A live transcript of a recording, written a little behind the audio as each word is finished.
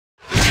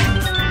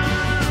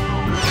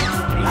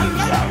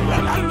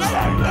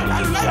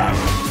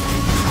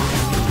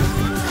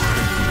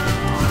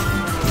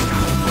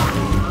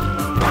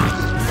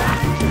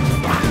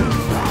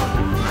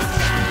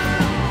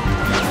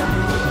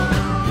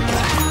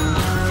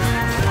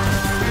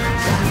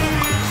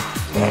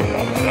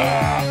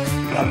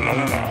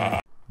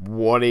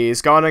What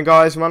is going on,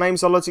 guys? My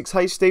name's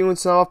iLogicsHD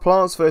with our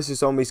Plants vs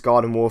Zombies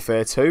Garden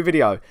Warfare 2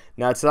 video.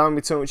 Now today I'm going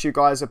to be talking to you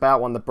guys about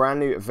one of the brand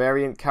new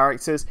variant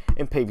characters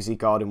in PvZ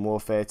Garden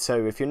Warfare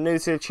 2. If you're new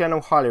to the channel,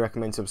 highly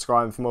recommend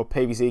subscribing for more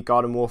PvZ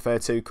Garden Warfare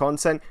 2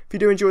 content. If you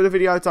do enjoy the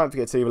video, don't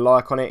forget to leave a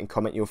like on it and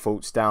comment your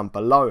thoughts down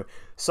below.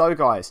 So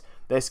guys,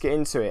 let's get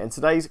into it. And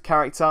today's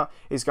character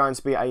is going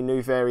to be a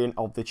new variant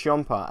of the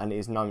Chomper, and it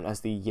is known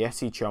as the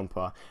YETI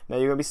Chomper. Now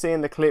you're going to be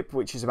seeing the clip,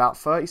 which is about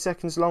 30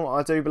 seconds long,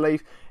 I do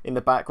believe, in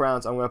the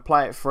background. I'm going to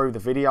play it through the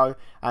video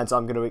and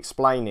I'm going to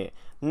explain it.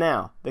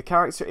 Now, the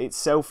character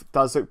itself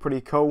does look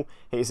pretty cool.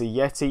 It is a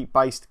Yeti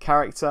based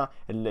character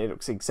and it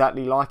looks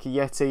exactly like a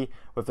Yeti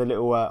with the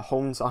little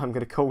horns, I'm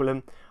going to call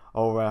them,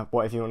 or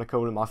whatever you want to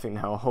call them. I think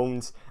they are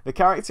horns. The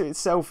character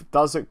itself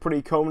does look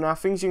pretty cool. Now,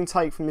 things you can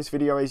take from this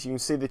video is you can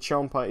see the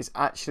Chomper is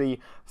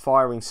actually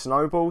firing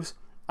snowballs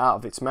out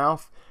of its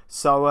mouth.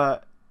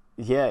 So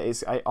yeah,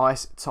 it's a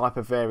ice type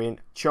of variant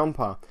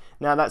Chomper.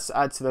 Now let's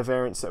add to the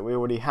variants that we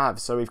already have.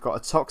 So we've got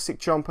a toxic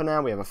Chomper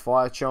now, we have a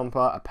fire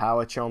Chomper, a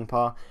power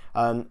Chomper,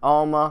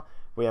 armor,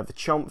 we have the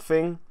Chomp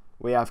thing,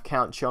 we have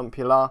Count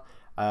Chompula.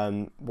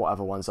 What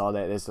other ones are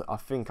there? I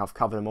think I've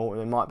covered them all.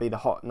 It might be the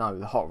hot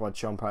rod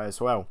Chomper as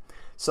well.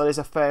 So there's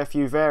a fair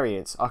few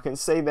variants. I can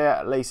see there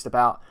at least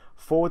about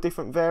 4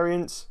 different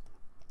variants.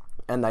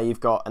 And there you've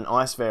got an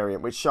ice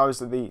variant, which shows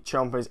that the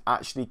Chomper is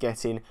actually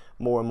getting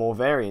more and more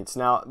variants.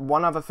 Now,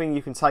 one other thing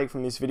you can take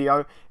from this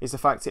video is the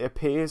fact it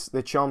appears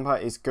the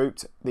Chomper is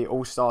gooped the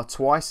All-Star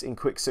twice in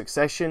quick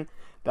succession.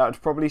 That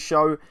would probably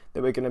show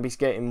that we're going to be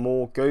getting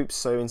more goops.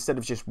 So instead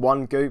of just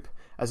one goop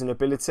as an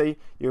ability,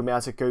 you'll be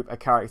able to goop a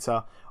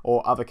character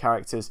or other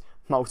characters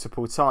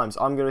multiple times.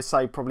 I'm going to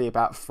say probably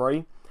about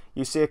 3.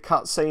 You see a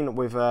cutscene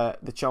with the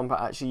Chomper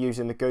actually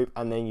using the goop,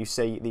 and then you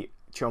see the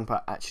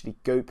Chomper actually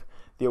goop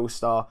the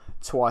All-Star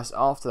twice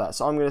after that.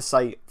 So I'm going to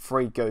say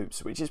 3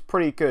 goops, which is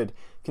pretty good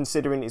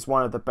considering it's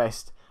one of the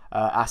best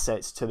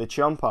assets to the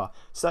Chomper.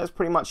 So that's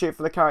pretty much it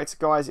for the character,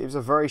 guys. It was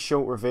a very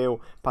short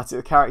reveal, but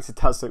the character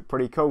does look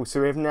pretty cool.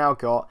 So we've now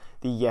got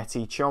the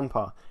YETI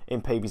Chomper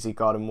in PvZ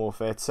Garden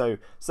Warfare 2. So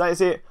that is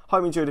it.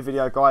 Hope you enjoyed the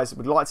video, guys.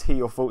 Would like to hear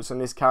your thoughts on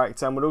this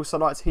character, and would also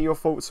like to hear your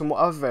thoughts on what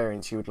other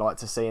variants you would like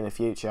to see in the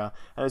future.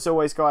 And as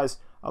always, guys,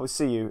 I will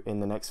see you in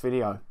the next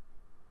video.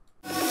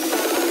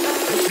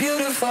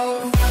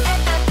 Beautiful.